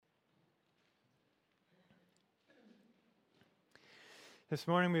This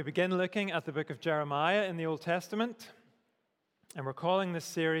morning we begin looking at the book of Jeremiah in the Old Testament, and we're calling this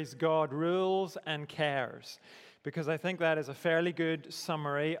series God Rules and Cares, because I think that is a fairly good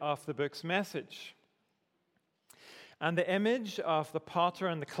summary of the book's message. And the image of the potter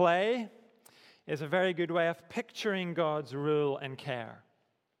and the clay is a very good way of picturing God's rule and care.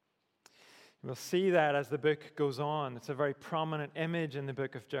 We'll see that as the book goes on. It's a very prominent image in the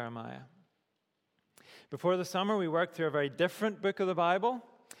book of Jeremiah. Before the summer, we worked through a very different book of the Bible.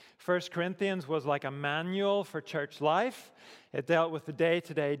 1 Corinthians was like a manual for church life. It dealt with the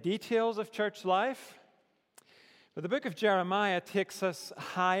day-to-day details of church life. But the book of Jeremiah takes us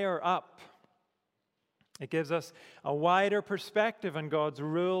higher up. It gives us a wider perspective on God's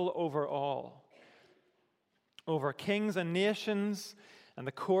rule over all, over kings and nations and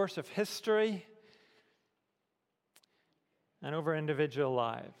the course of history, and over individual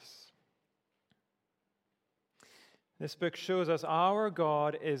lives. This book shows us our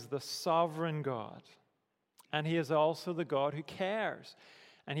God is the sovereign God, and He is also the God who cares,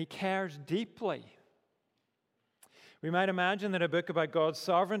 and He cares deeply. We might imagine that a book about God's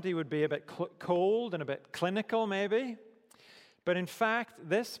sovereignty would be a bit cold and a bit clinical, maybe, but in fact,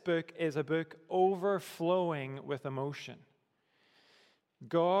 this book is a book overflowing with emotion.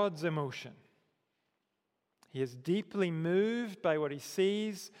 God's emotion. He is deeply moved by what He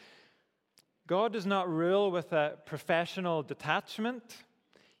sees. God does not rule with a professional detachment.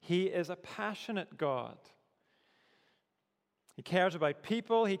 He is a passionate God. He cares about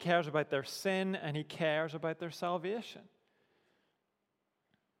people, He cares about their sin, and He cares about their salvation.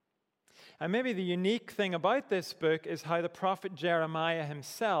 And maybe the unique thing about this book is how the prophet Jeremiah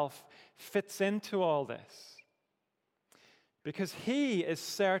himself fits into all this. Because he is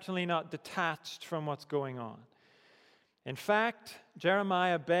certainly not detached from what's going on. In fact,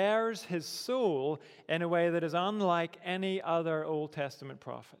 Jeremiah bears his soul in a way that is unlike any other Old Testament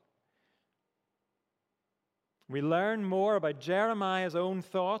prophet. We learn more about Jeremiah's own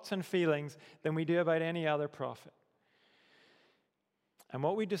thoughts and feelings than we do about any other prophet. And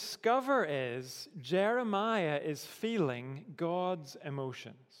what we discover is Jeremiah is feeling God's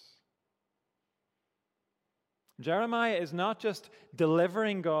emotions. Jeremiah is not just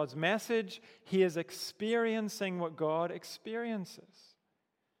delivering God's message, he is experiencing what God experiences.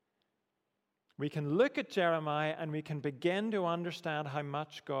 We can look at Jeremiah and we can begin to understand how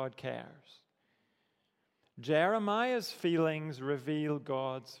much God cares. Jeremiah's feelings reveal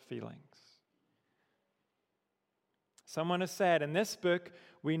God's feelings. Someone has said, in this book,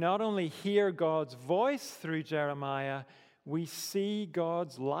 we not only hear God's voice through Jeremiah, we see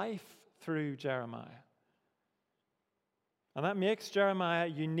God's life through Jeremiah. And that makes Jeremiah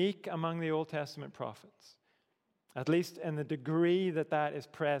unique among the Old Testament prophets, at least in the degree that that is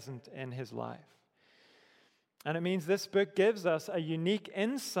present in his life. And it means this book gives us a unique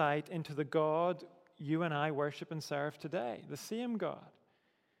insight into the God you and I worship and serve today, the same God.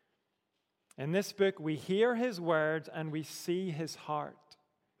 In this book, we hear His words and we see His heart.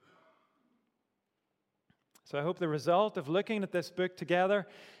 So I hope the result of looking at this book together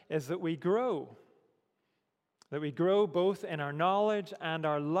is that we grow. That we grow both in our knowledge and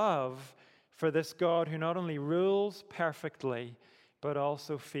our love for this God who not only rules perfectly, but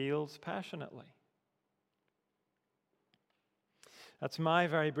also feels passionately. That's my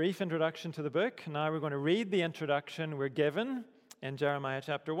very brief introduction to the book. Now we're going to read the introduction we're given in Jeremiah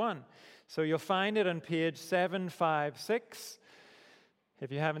chapter 1. So you'll find it on page 756,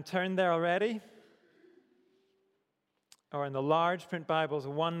 if you haven't turned there already, or in the large print Bibles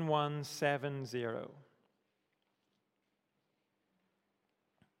 1170.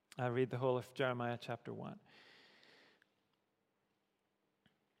 I'll read the whole of Jeremiah chapter 1.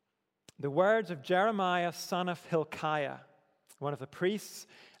 The words of Jeremiah, son of Hilkiah, one of the priests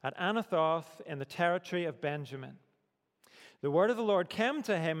at Anathoth in the territory of Benjamin. The word of the Lord came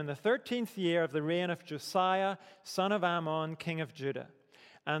to him in the 13th year of the reign of Josiah, son of Ammon, king of Judah,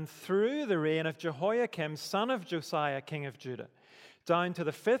 and through the reign of Jehoiakim, son of Josiah, king of Judah, down to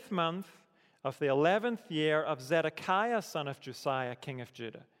the 5th month of the 11th year of Zedekiah, son of Josiah, king of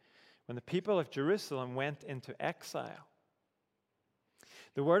Judah, when the people of Jerusalem went into exile.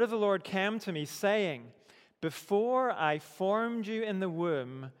 The word of the Lord came to me, saying, before I formed you in the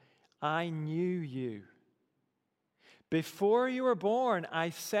womb, I knew you. Before you were born,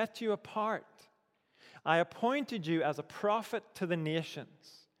 I set you apart. I appointed you as a prophet to the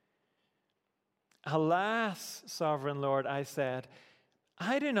nations. Alas, sovereign Lord, I said,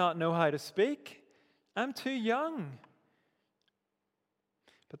 I do not know how to speak. I'm too young.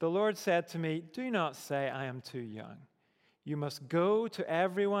 But the Lord said to me, do not say I am too young. You must go to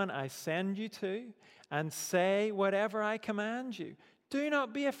everyone I send you to and say whatever I command you. Do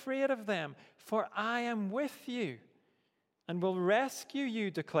not be afraid of them, for I am with you and will rescue you,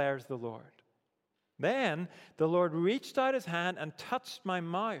 declares the Lord. Then the Lord reached out his hand and touched my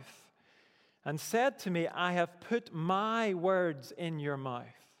mouth and said to me, I have put my words in your mouth.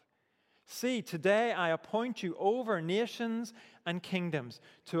 See, today I appoint you over nations and kingdoms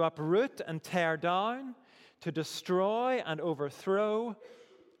to uproot and tear down, to destroy and overthrow,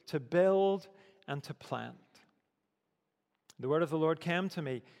 to build and to plant. The word of the Lord came to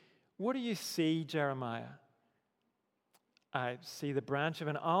me. What do you see, Jeremiah? I see the branch of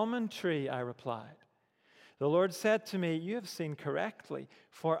an almond tree, I replied. The Lord said to me, you have seen correctly,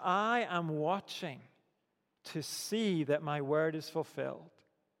 for I am watching to see that my word is fulfilled.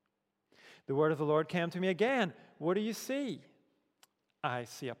 The word of the Lord came to me again. What do you see? I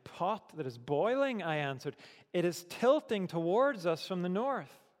see a pot that is boiling, I answered. It is tilting towards us from the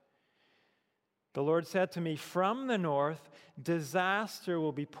north. The Lord said to me, from the north, disaster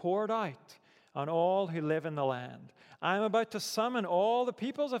will be poured out on all who live in the land. I am about to summon all the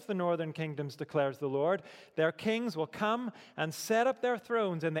peoples of the northern kingdoms, declares the Lord. Their kings will come and set up their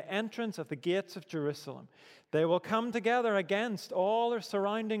thrones in the entrance of the gates of Jerusalem. They will come together against all their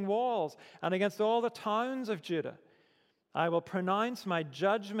surrounding walls and against all the towns of Judah. I will pronounce my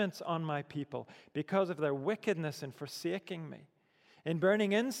judgments on my people because of their wickedness in forsaking me, in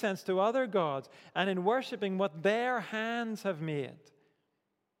burning incense to other gods, and in worshiping what their hands have made.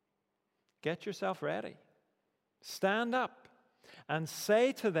 Get yourself ready. Stand up and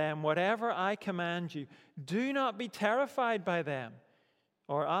say to them whatever I command you. Do not be terrified by them,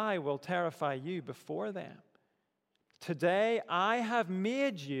 or I will terrify you before them. Today I have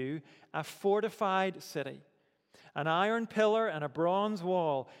made you a fortified city, an iron pillar and a bronze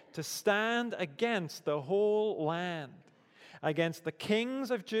wall to stand against the whole land, against the kings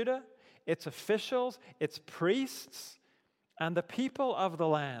of Judah, its officials, its priests, and the people of the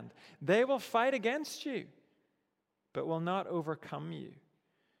land. They will fight against you, but will not overcome you.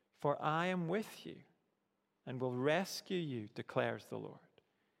 For I am with you and will rescue you, declares the Lord.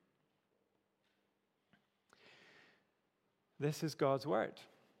 This is God's word.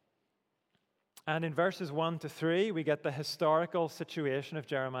 And in verses 1 to 3, we get the historical situation of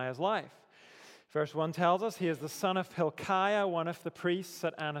Jeremiah's life. Verse 1 tells us he is the son of Hilkiah, one of the priests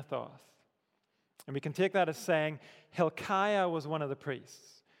at Anathoth. And we can take that as saying Hilkiah was one of the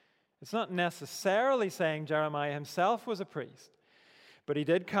priests. It's not necessarily saying Jeremiah himself was a priest, but he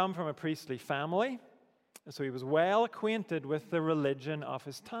did come from a priestly family, so he was well acquainted with the religion of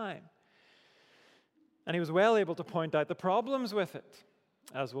his time. And he was well able to point out the problems with it,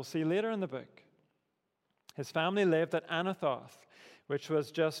 as we'll see later in the book. His family lived at Anathoth, which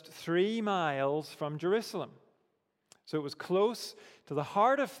was just 3 miles from Jerusalem. So it was close to the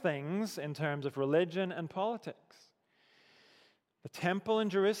heart of things in terms of religion and politics. The temple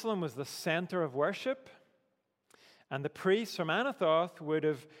in Jerusalem was the center of worship, and the priests from Anathoth would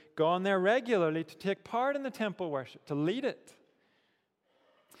have gone there regularly to take part in the temple worship, to lead it.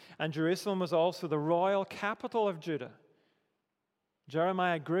 And Jerusalem was also the royal capital of Judah.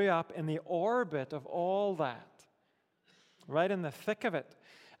 Jeremiah grew up in the orbit of all that, right in the thick of it.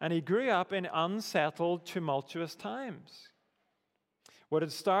 And he grew up in unsettled, tumultuous times. What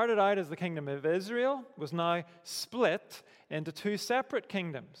had started out as the kingdom of Israel was now split into 2 separate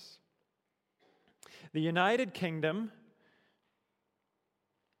kingdoms. The United Kingdom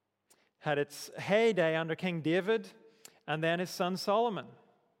had its heyday under King David and then his son Solomon.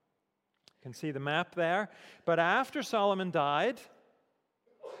 You can see the map there. But after Solomon died,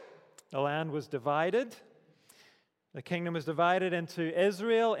 the land was divided. The kingdom was divided into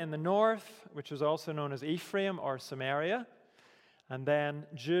Israel in the north, which was also known as Ephraim or Samaria, and then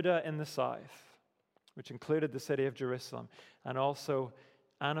Judah in the south, which included the city of Jerusalem, and also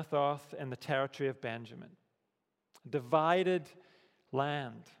Anathoth in the territory of Benjamin. Divided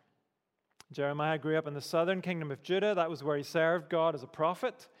land. Jeremiah grew up in the southern kingdom of Judah. That was where he served God as a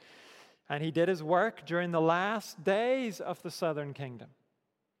prophet, and he did his work during the last days of the southern kingdom.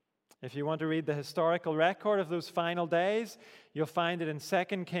 If you want to read the historical record of those final days, you'll find it in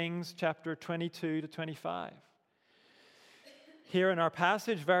 2 Kings chapter 22 to 25. Here in our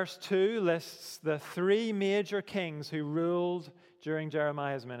passage, verse 2 lists the 3 major kings who ruled during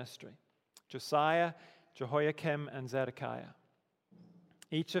Jeremiah's ministry: Josiah, Jehoiakim, and Zedekiah.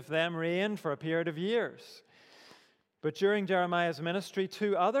 Each of them reigned for a period of years. But during Jeremiah's ministry,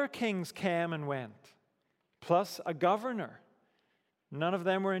 2 other kings came and went, plus a governor. None of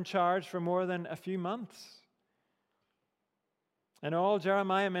them were in charge for more than a few months. In all,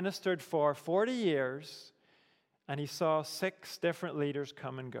 Jeremiah ministered for 40 years, and he saw 6 different leaders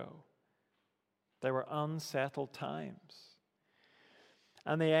come and go. They were unsettled times.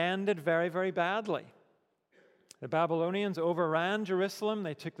 and they ended very, very badly. The Babylonians overran Jerusalem.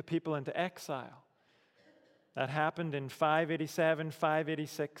 They took the people into exile. That happened in 587,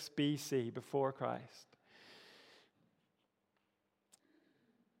 586 BC, before Christ.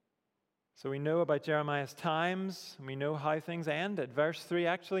 So we know about Jeremiah's times, and we know how things ended. Verse 3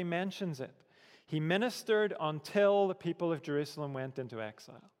 actually mentions it. He ministered until the people of Jerusalem went into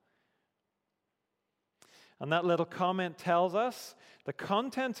exile. And that little comment tells us the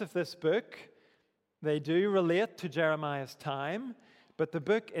contents of this book, they do relate to Jeremiah's time, but the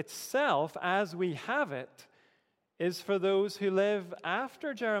book itself, as we have it, is for those who live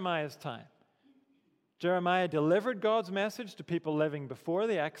after Jeremiah's time. Jeremiah delivered God's message to people living before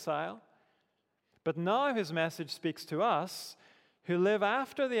the exile, but now his message speaks to us who live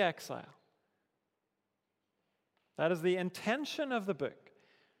after the exile. That is the intention of the book.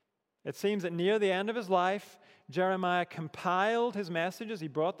 It seems that near the end of his life, Jeremiah compiled his messages. He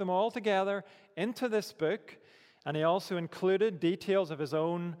brought them all together into this book, and he also included details of his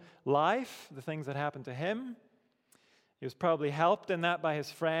own life, the things that happened to him. He was probably helped in that by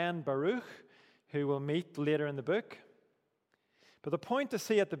his friend Baruch, who we'll meet later in the book. But the point to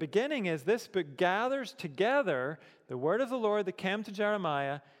see at the beginning is this book gathers together the word of the Lord that came to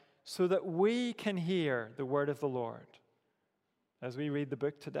Jeremiah so that we can hear the word of the Lord as we read the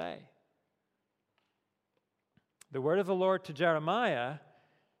book today. The word of the Lord to Jeremiah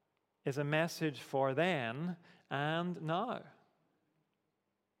is a message for then and now.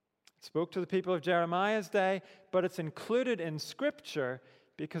 It spoke to the people of Jeremiah's day, but it's included in Scripture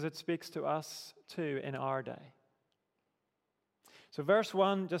because it speaks to us too in our day. So verse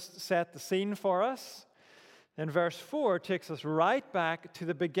 1 just set the scene for us. Then verse 4 takes us right back to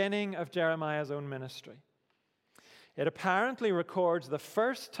the beginning of Jeremiah's own ministry. It apparently records the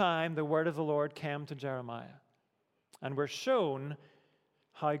first time the word of the Lord came to Jeremiah. And we're shown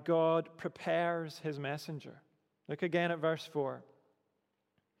how God prepares his messenger. Look again at verse 4.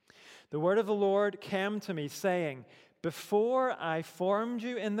 The word of the Lord came to me, saying, "Before I formed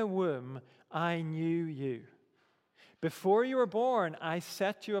you in the womb, I knew you. Before you were born, I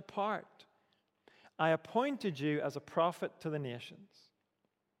set you apart. I appointed you as a prophet to the nations."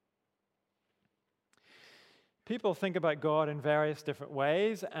 People think about God in various different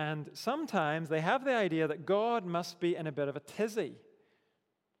ways, and sometimes they have the idea that God must be in a bit of a tizzy.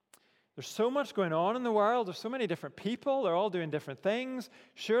 There's so much going on in the world. There's so many different people. They're all doing different things.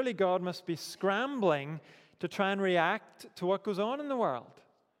 Surely God must be scrambling to try and react to what goes on in the world.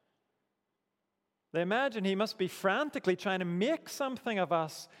 They imagine he must be frantically trying to make something of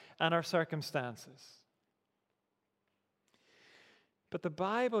us and our circumstances. But the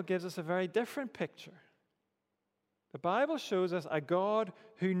Bible gives us a very different picture. The Bible shows us a God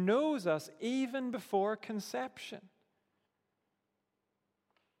who knows us even before conception.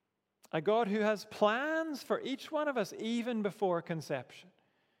 A God who has plans for each one of us even before conception.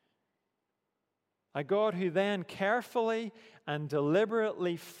 A God who then carefully and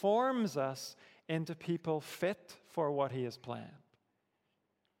deliberately forms us into people fit for what he has planned.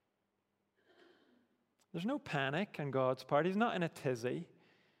 There's no panic on God's part. He's not in a tizzy.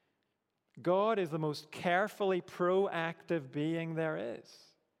 God is the most carefully proactive being there is.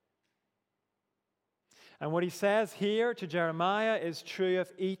 And what he says here to Jeremiah is true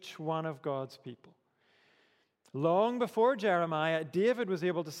of each one of God's people. Long before Jeremiah, David was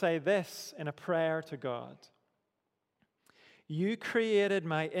able to say this in a prayer to God. "You created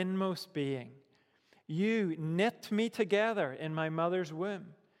my inmost being. You knit me together in my mother's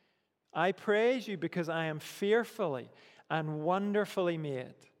womb. I praise you because I am fearfully and wonderfully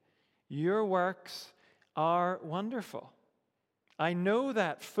made. Your works are wonderful. I know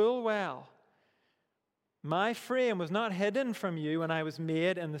that full well. My frame was not hidden from you when I was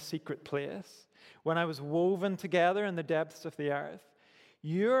made in the secret place, when I was woven together in the depths of the earth.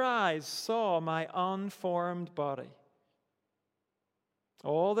 Your eyes saw my unformed body.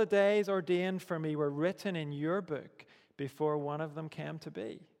 All the days ordained for me were written in your book before one of them came to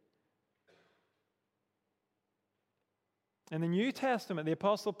be." In the New Testament, the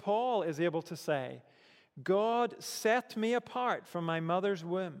Apostle Paul is able to say, "God set me apart from my mother's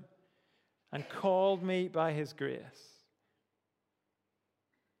womb and called me by his grace."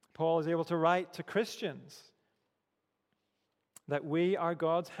 Paul is able to write to Christians that we are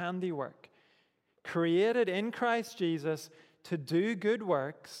God's handiwork, created in Christ Jesus to do good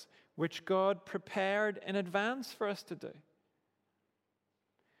works which God prepared in advance for us to do.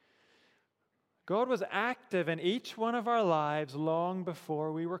 God was active in each one of our lives long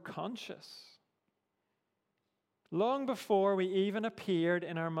before we were conscious, long before we even appeared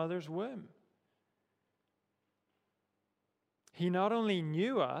in our mother's womb. He not only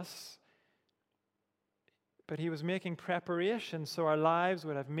knew us, but he was making preparation so our lives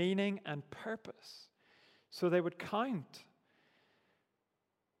would have meaning and purpose, so they would count.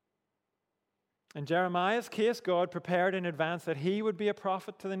 In Jeremiah's case, God prepared in advance that he would be a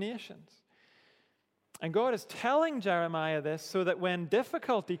prophet to the nations. And God is telling Jeremiah this so that when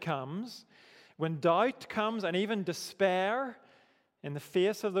difficulty comes, when doubt comes, and even despair in the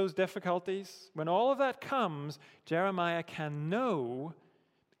face of those difficulties, when all of that comes, Jeremiah can know,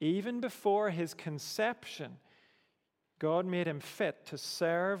 even before his conception, God made him fit to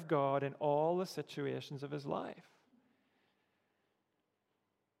serve God in all the situations of his life.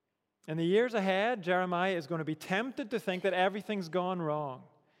 In the years ahead, Jeremiah is going to be tempted to think that everything's gone wrong,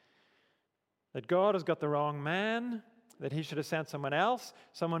 that God has got the wrong man, that he should have sent someone else,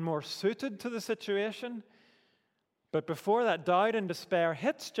 someone more suited to the situation. But before that doubt and despair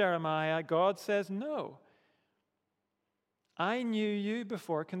hits Jeremiah, God says, no, I knew you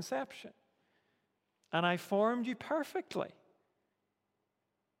before conception, and I formed you perfectly.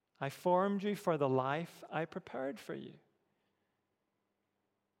 I formed you for the life I prepared for you.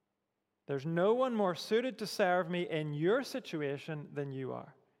 There's no one more suited to serve me in your situation than you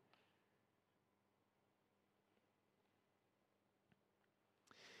are.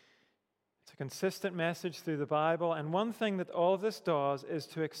 It's a consistent message through the Bible, and one thing that all of this does is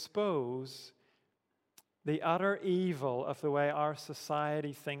to expose the utter evil of the way our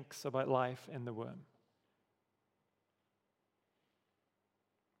society thinks about life in the womb.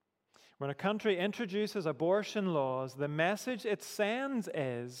 When a country introduces abortion laws, the message it sends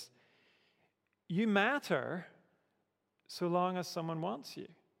is, you matter so long as someone wants you.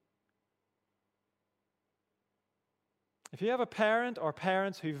 If you have a parent or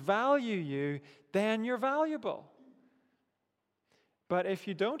parents who value you, then you're valuable. But if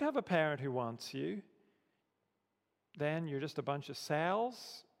you don't have a parent who wants you, then you're just a bunch of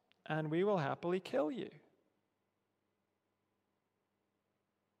cells, and we will happily kill you.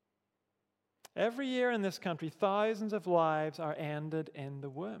 Every year in this country, thousands of lives are ended in the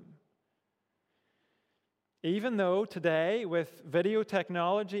womb. Even though today, with video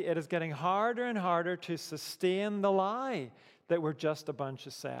technology, it is getting harder and harder to sustain the lie that we're just a bunch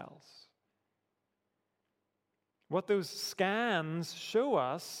of cells. What those scans show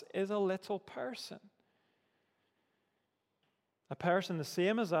us is a little person. A person the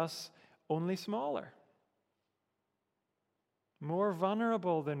same as us, only smaller. More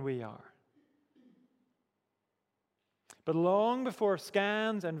vulnerable than we are. But long before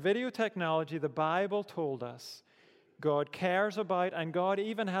scans and video technology, the Bible told us God cares about and God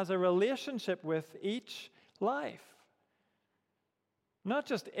even has a relationship with each life. Not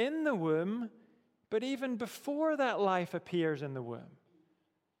just in the womb, but even before that life appears in the womb.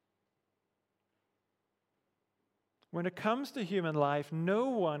 When it comes to human life, no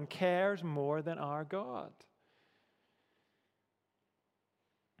one cares more than our God.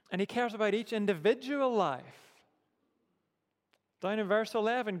 And He cares about each individual life. Down in verse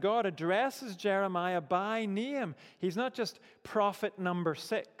 11, God addresses Jeremiah by name. He's not just prophet number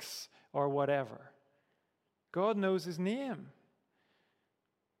 6 or whatever. God knows his name.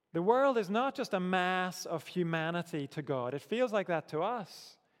 The world is not just a mass of humanity to God. It feels like that to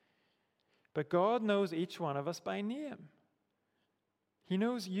us. But God knows each one of us by name. He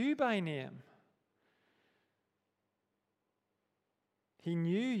knows you by name. He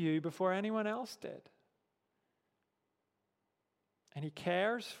knew you before anyone else did. And He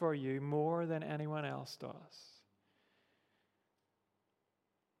cares for you more than anyone else does.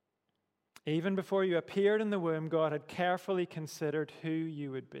 Even before you appeared in the womb, God had carefully considered who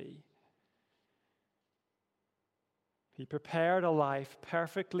you would be. He prepared a life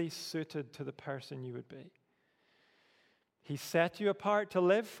perfectly suited to the person you would be. He set you apart to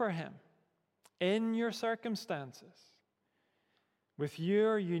live for Him in your circumstances, with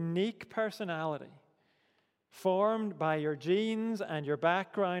your unique personality, formed by your genes and your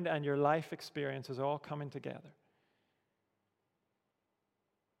background and your life experiences all coming together.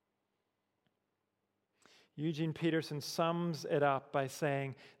 Eugene Peterson sums it up by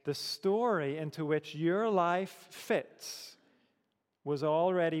saying, the story into which your life fits was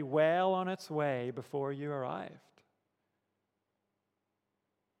already well on its way before you arrived.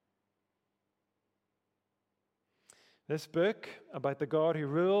 This book about the God who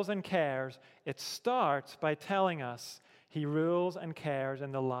rules and cares, it starts by telling us He rules and cares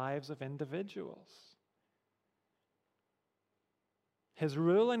in the lives of individuals. His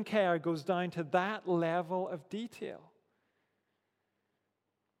rule and care goes down to that level of detail.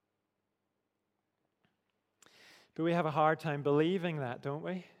 But we have a hard time believing that, don't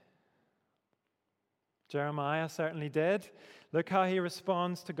we? Jeremiah certainly did. Look how he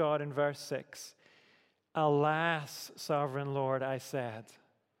responds to God in verse 6. Alas, sovereign Lord, I said,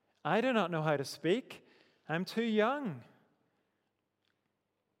 I do not know how to speak. I'm too young.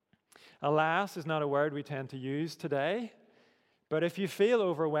 Alas is not a word we tend to use today, but if you feel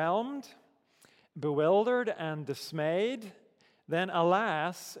overwhelmed, bewildered, and dismayed, then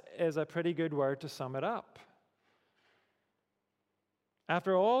alas is a pretty good word to sum it up.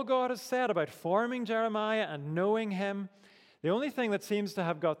 After all God has said about forming Jeremiah and knowing him, the only thing that seems to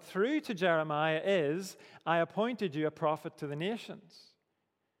have got through to Jeremiah is, I appointed you a prophet to the nations.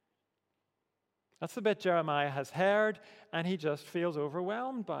 That's the bit Jeremiah has heard, and he just feels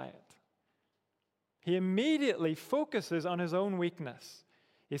overwhelmed by it. He immediately focuses on his own weakness.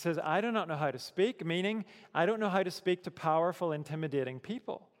 He says, I do not know how to speak, meaning I don't know how to speak to powerful, intimidating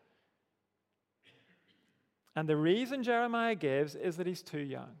people. And the reason Jeremiah gives is that he's too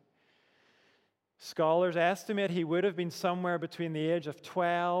young. Scholars estimate he would have been somewhere between the age of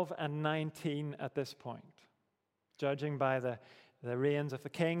 12 and 19 at this point, judging by the reigns of the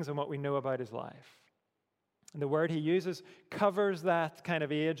kings and what we know about his life. And the word he uses covers that kind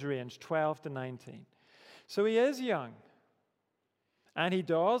of age range, 12 to 19. So he is young. And he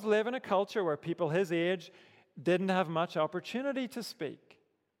does live in a culture where people his age didn't have much opportunity to speak.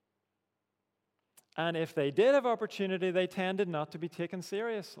 And if they did have opportunity, they tended not to be taken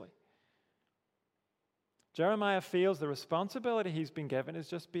seriously. Jeremiah feels the responsibility he's been given is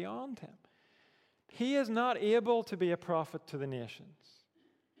just beyond him. He is not able to be a prophet to the nations.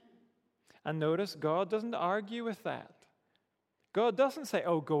 And notice, God doesn't argue with that. God doesn't say,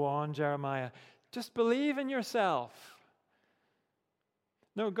 oh, go on, Jeremiah, just believe in yourself.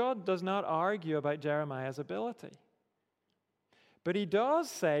 No, God does not argue about Jeremiah's ability. But he does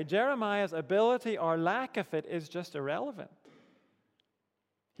say Jeremiah's ability or lack of it is just irrelevant.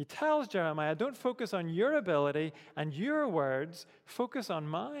 He tells Jeremiah, don't focus on your ability and your words, focus on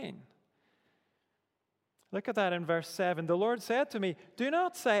mine. Look at that in verse 7. The Lord said to me, do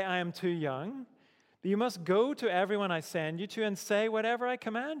not say I am too young. You must go to everyone I send you to and say whatever I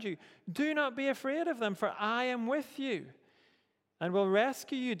command you. Do not be afraid of them, for I am with you and will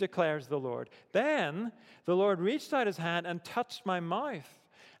rescue you, declares the Lord. Then the Lord reached out his hand and touched my mouth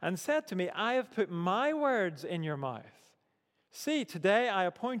and said to me, I have put my words in your mouth. See, today I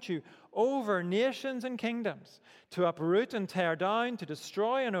appoint you over nations and kingdoms, to uproot and tear down, to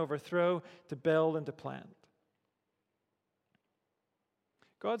destroy and overthrow, to build and to plant.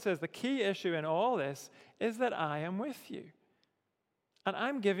 God says the key issue in all this is that I am with you. And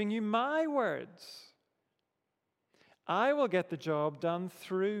I'm giving you my words. I will get the job done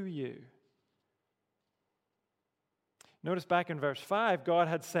through you. Notice back in verse 5, God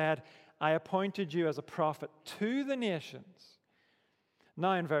had said, I appointed you as a prophet to the nations.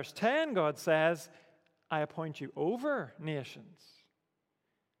 Now in verse 10, God says, I appoint you over nations.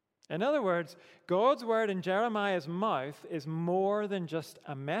 In other words, God's word in Jeremiah's mouth is more than just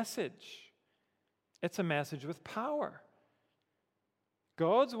a message. It's a message with power.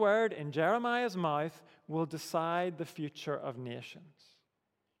 God's word in Jeremiah's mouth will decide the future of nations.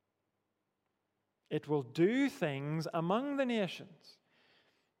 It will do things among the nations.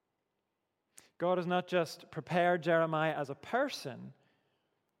 God has not just prepared Jeremiah as a person,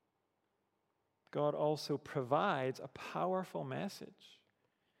 God also provides a powerful message.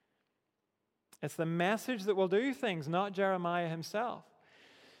 It's the message that will do things, not Jeremiah himself.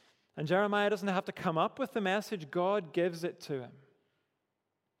 And Jeremiah doesn't have to come up with the message, God gives it to him.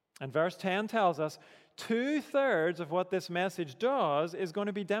 And verse 10 tells us 2/3 of what this message does is going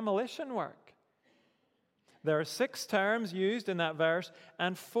to be demolition work. There are 6 terms used in that verse,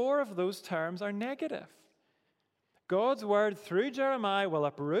 and 4 of those terms are negative. God's word through Jeremiah will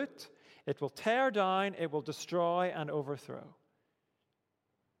uproot, it will tear down, it will destroy and overthrow.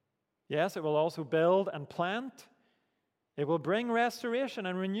 Yes, it will also build and plant. It will bring restoration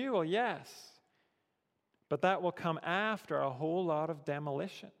and renewal, yes. But that will come after a whole lot of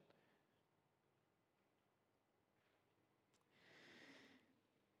demolition.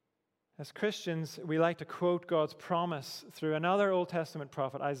 As Christians, we like to quote God's promise through another Old Testament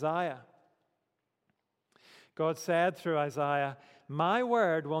prophet, Isaiah. God said through Isaiah, my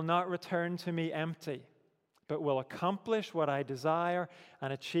word will not return to me empty, but will accomplish what I desire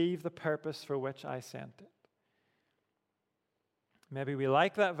and achieve the purpose for which I sent it. Maybe we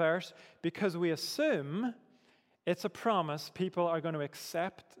like that verse because we assume it's a promise people are going to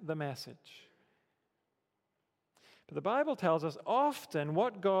accept the message. But the Bible tells us often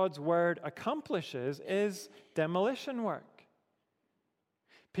what God's word accomplishes is demolition work.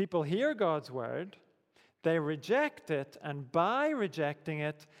 People hear God's word, They reject it, and by rejecting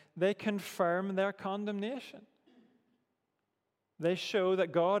it, they confirm their condemnation. They show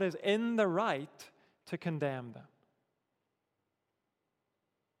that God is in the right to condemn them.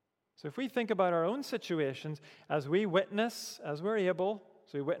 So if we think about our own situations, as we witness, as we're able,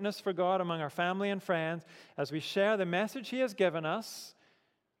 so we witness for God among our family and friends, as we share the message He has given us,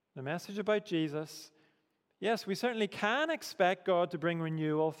 the message about Jesus, yes, we certainly can expect God to bring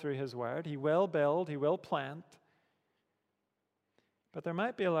renewal through His Word. He will build, He will plant. But there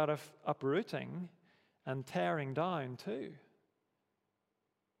might be a lot of uprooting and tearing down too,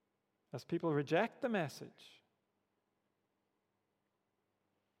 as people reject the message.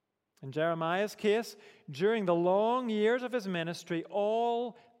 In Jeremiah's case, during the long years of his ministry,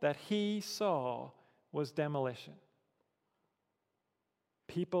 all that he saw was demolition.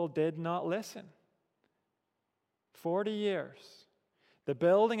 People did not listen. 40 years. The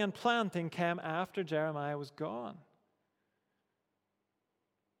building and planting came after Jeremiah was gone.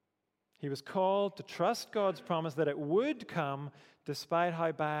 He was called to trust God's promise that it would come despite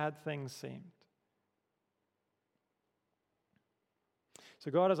how bad things seemed. So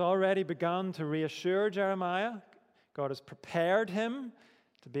God has already begun to reassure Jeremiah. God has prepared him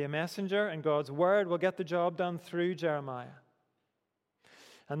to be a messenger, and God's word will get the job done through Jeremiah.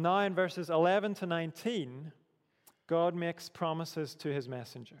 And now in verses 11 to 19, God makes promises to his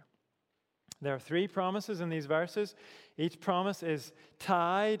messenger. There are 3 promises in these verses. Each promise is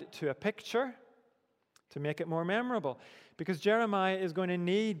tied to a picture to make it more memorable, because Jeremiah is going to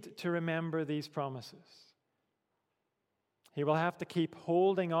need to remember these promises. He will have to keep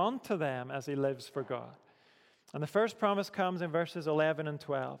holding on to them as he lives for God. And the first promise comes in verses 11 and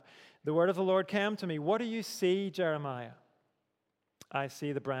 12. The word of the Lord came to me. What do you see, Jeremiah? I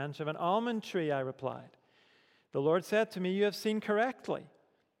see the branch of an almond tree, I replied. The Lord said to me, you have seen correctly,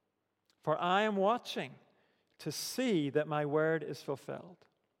 for I am watching to see that my word is fulfilled.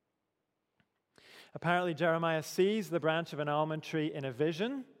 Apparently, Jeremiah sees the branch of an almond tree in a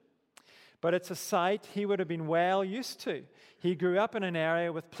vision, but it's a sight he would have been well used to. He grew up in an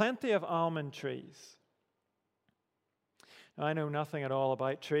area with plenty of almond trees. Now, I know nothing at all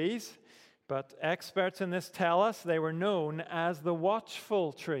about trees, but experts in this tell us they were known as the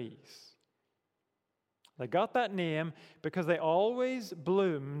watchful trees. They got that name because they always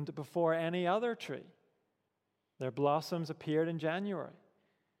bloomed before any other tree. Their blossoms appeared in January.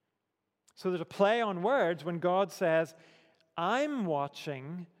 So there's a play on words when God says, I'm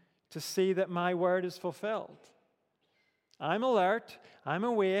watching to see that my word is fulfilled. I'm alert, I'm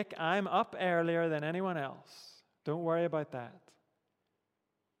awake, I'm up earlier than anyone else. Don't worry about that.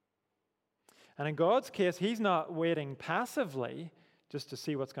 And in God's case, he's not waiting passively just to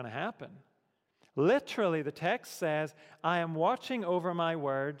see what's going to happen. Literally, the text says, I am watching over my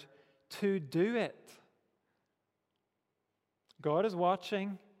word to do it. God is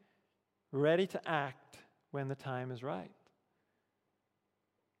watching, ready to act when the time is right.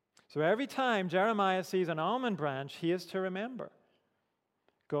 So every time Jeremiah sees an almond branch, he is to remember,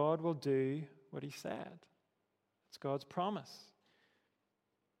 God will do what he said. It's God's promise.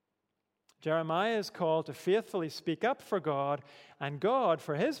 Jeremiah is called to faithfully speak up for God, and God,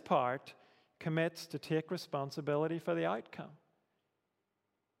 for his part, commits to take responsibility for the outcome.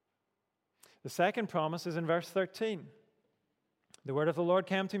 The second promise is in verse 13. The word of the Lord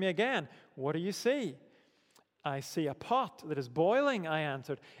came to me again. What do you see? I see a pot that is boiling, I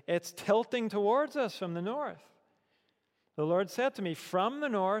answered. It's tilting towards us from the north. The Lord said to me, from the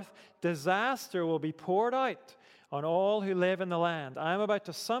north, disaster will be poured out on all who live in the land. I am about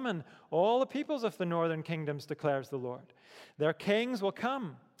to summon all the peoples of the northern kingdoms, declares the Lord. Their kings will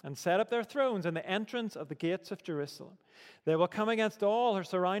come and set up their thrones in the entrance of the gates of Jerusalem. They will come against all her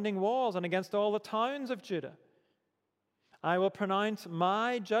surrounding walls and against all the towns of Judah. I will pronounce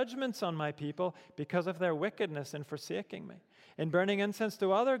my judgments on my people because of their wickedness in forsaking me, in burning incense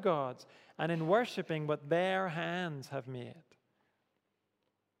to other gods, and in worshiping what their hands have made.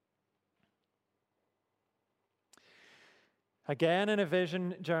 Again, in a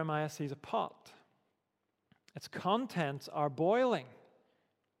vision, Jeremiah sees a pot. Its contents are boiling.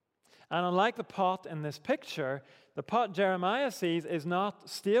 And unlike the pot in this picture, the pot Jeremiah sees is not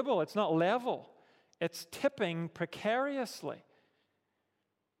stable, it's not level. It's tipping precariously.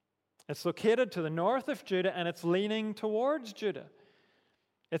 It's located to the north of Judah, and it's leaning towards Judah.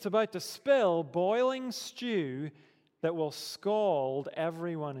 It's about to spill boiling stew that will scald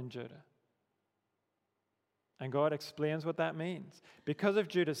everyone in Judah. And God explains what that means. Because of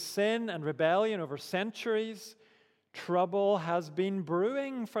Judah's sin and rebellion over centuries, trouble has been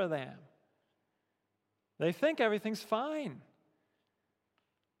brewing for them. They think everything's fine.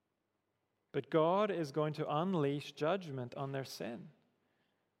 But God is going to unleash judgment on their sin.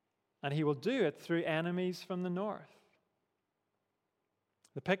 And he will do it through enemies from the north.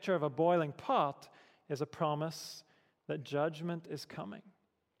 The picture of a boiling pot is a promise that judgment is coming.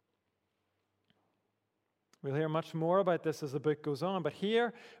 We'll hear much more about this as the book goes on, but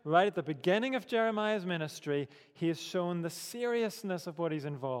here, right at the beginning of Jeremiah's ministry, he is shown the seriousness of what he's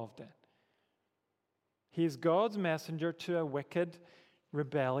involved in. He is God's messenger to a wicked,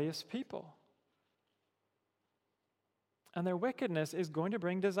 rebellious people. And their wickedness is going to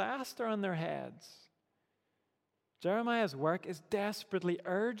bring disaster on their heads. Jeremiah's work is desperately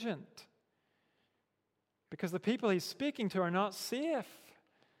urgent because the people he's speaking to are not safe.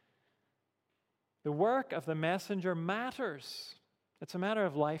 The work of the messenger matters. It's a matter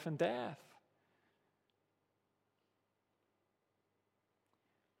of life and death.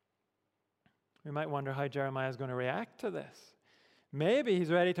 We might wonder how Jeremiah is going to react to this. Maybe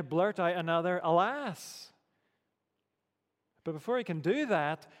he's ready to blurt out another alas. But before he can do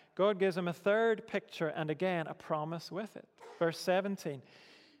that, God gives him a third picture and again a promise with it. Verse 17,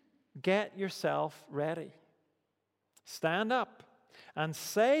 get yourself ready. Stand up and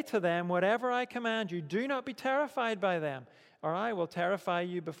say to them whatever I command you. Do not be terrified by them, or I will terrify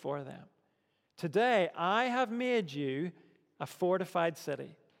you before them. Today I have made you a fortified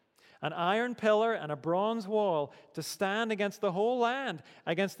city, an iron pillar and a bronze wall to stand against the whole land,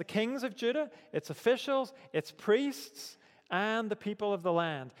 against the kings of Judah, its officials, its priests, and the people of the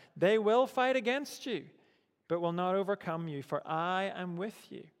land. They will fight against you, but will not overcome you, for I am with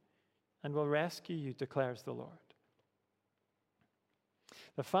you and will rescue you, declares the Lord.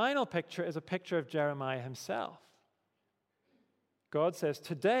 The final picture is a picture of Jeremiah himself. God says,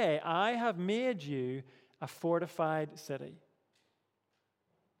 today I have made you a fortified city.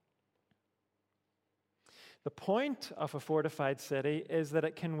 The point of a fortified city is that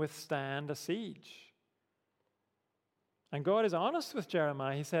it can withstand a siege. And God is honest with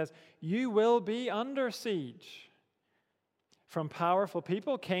Jeremiah. He says, you will be under siege from powerful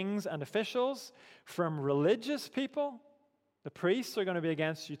people, kings and officials, from religious people. The priests are going to be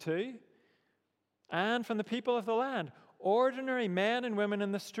against you too. And from the people of the land. Ordinary men and women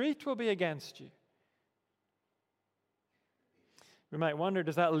in the street will be against you. We might wonder,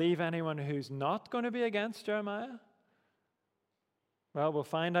 does that leave anyone who's not going to be against Jeremiah? Well, we'll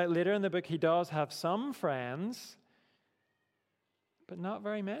find out later in the book he does have some friends, but not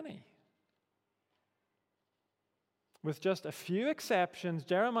very many. With just a few exceptions,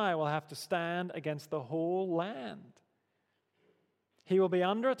 Jeremiah will have to stand against the whole land. He will be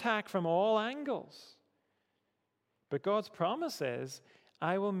under attack from all angles. But God's promise is,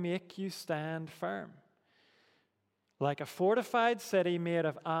 I will make you stand firm, like a fortified city made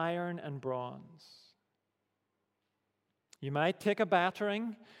of iron and bronze. You might take a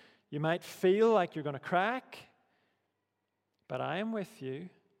battering, you might feel like you're going to crack, but I am with you,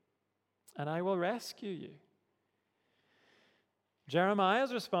 and I will rescue you.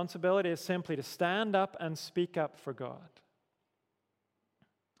 Jeremiah's responsibility is simply to stand up and speak up for God,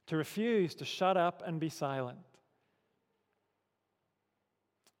 to refuse to shut up and be silent.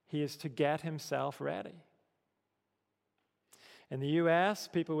 He is to get himself ready. In the US,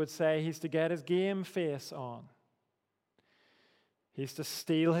 people would say he's to get his game face on. He's to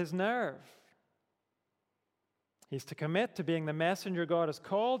steel his nerve. He's to commit to being the messenger God has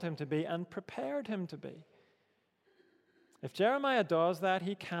called him to be and prepared him to be. If Jeremiah does that,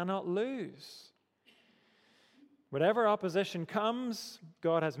 he cannot lose. Whatever opposition comes,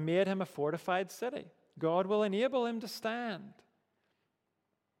 God has made him a fortified city. God will enable him to stand.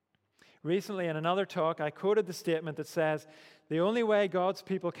 Recently, in another talk, I quoted the statement that says, the only way God's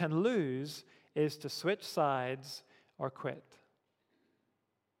people can lose is to switch sides or quit.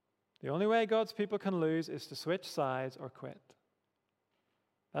 The only way God's people can lose is to switch sides or quit.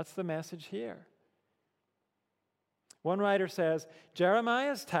 That's the message here. One writer says,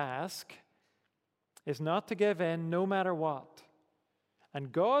 Jeremiah's task is not to give in no matter what.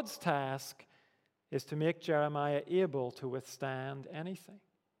 And God's task is to make Jeremiah able to withstand anything.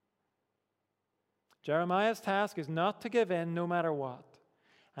 Jeremiah's task is not to give in no matter what.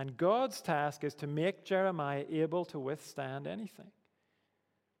 And God's task is to make Jeremiah able to withstand anything.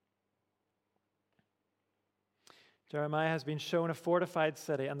 Jeremiah has been shown a fortified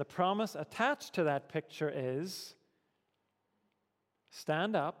city, and the promise attached to that picture is,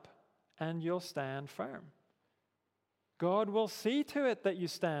 stand up and you'll stand firm. God will see to it that you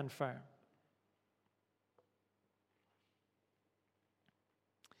stand firm.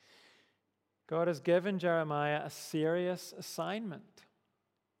 God has given Jeremiah a serious assignment.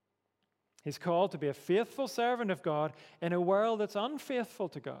 He's called to be a faithful servant of God in a world that's unfaithful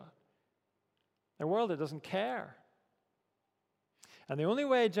to God. a world that doesn't care. And the only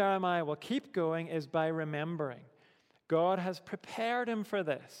way Jeremiah will keep going is by remembering God has prepared him for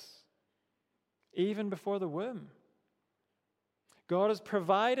this, even before the womb. God has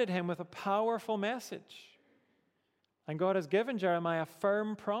provided him with a powerful message. And God has given Jeremiah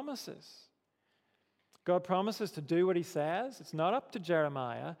firm promises. God promises to do what he says. It's not up to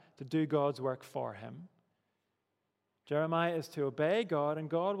Jeremiah to do God's work for him. Jeremiah is to obey God, and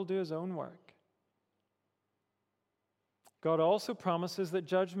God will do his own work. God also promises that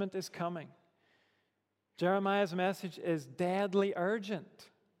judgment is coming. Jeremiah's message is deadly urgent.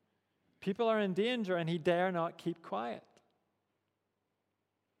 People are in danger, and he dare not keep quiet.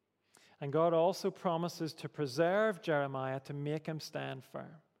 And God also promises to preserve Jeremiah, to make him stand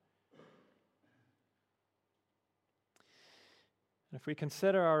firm. And if we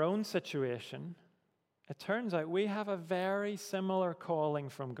consider our own situation, it turns out we have a very similar calling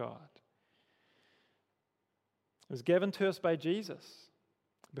from God. It was given to us by Jesus.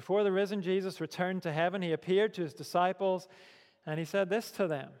 Before the risen Jesus returned to heaven, he appeared to his disciples, and he said this to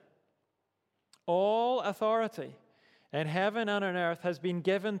them: "All authority in heaven and on earth has been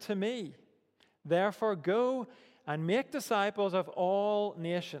given to me. Therefore go and make disciples of all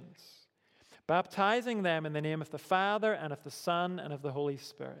nations, baptizing them in the name of the Father and of the Son and of the Holy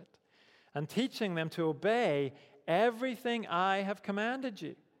Spirit, and teaching them to obey everything I have commanded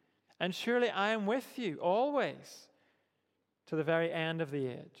you. And surely I am with you always to the very end of the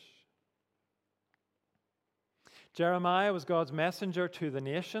age." Jeremiah was God's messenger to the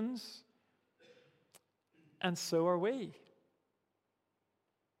nations, and so are we.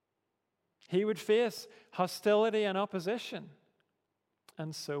 He would face hostility and opposition,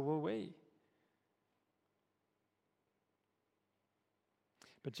 and so will we.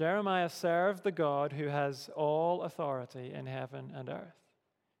 But Jeremiah served the God who has all authority in heaven and earth.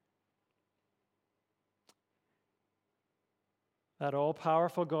 That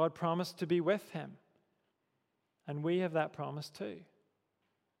all-powerful God promised to be with him, and we have that promise too.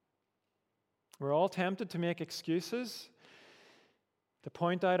 We're all tempted to make excuses, to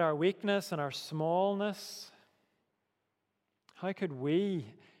point out our weakness and our smallness. How could we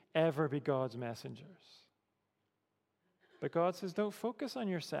ever be God's messengers? But God says, don't focus on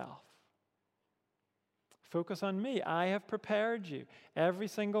yourself. Focus on me. I have prepared you, every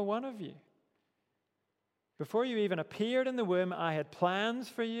single one of you. Before you even appeared in the womb, I had plans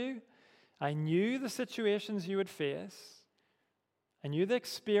for you. I knew the situations you would face. I knew the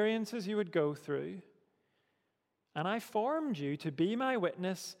experiences you would go through. And I formed you to be my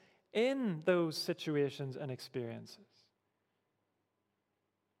witness in those situations and experiences.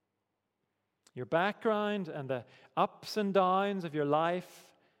 Your background and the ups and downs of your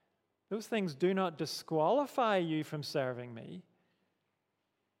life, those things do not disqualify you from serving me.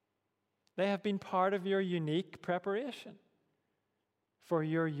 They have been part of your unique preparation for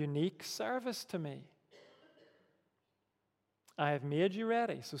your unique service to me. I have made you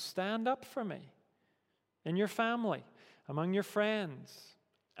ready, so stand up for me in your family, among your friends,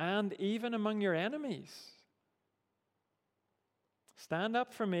 and even among your enemies. Stand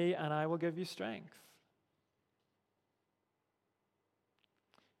up for me, and I will give you strength.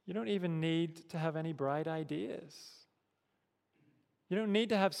 You don't even need to have any bright ideas. You don't need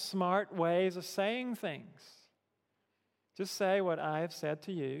to have smart ways of saying things. Just say what I have said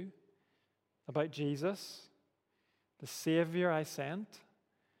to you about Jesus, the Savior I sent.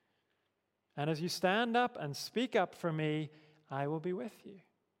 And as you stand up and speak up for me, I will be with you.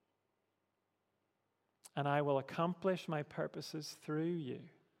 And I will accomplish my purposes through you.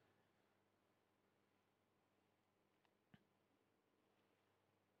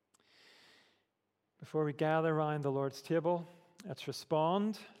 Before we gather around the Lord's table, let's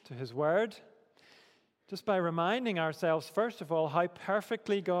respond to his word just by reminding ourselves, first of all, how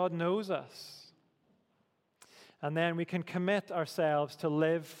perfectly God knows us. And then we can commit ourselves to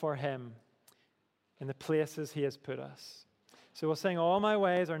live for him in the places he has put us. So we'll sing, "All my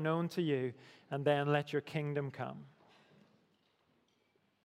ways are known to you," and then "Let your kingdom come."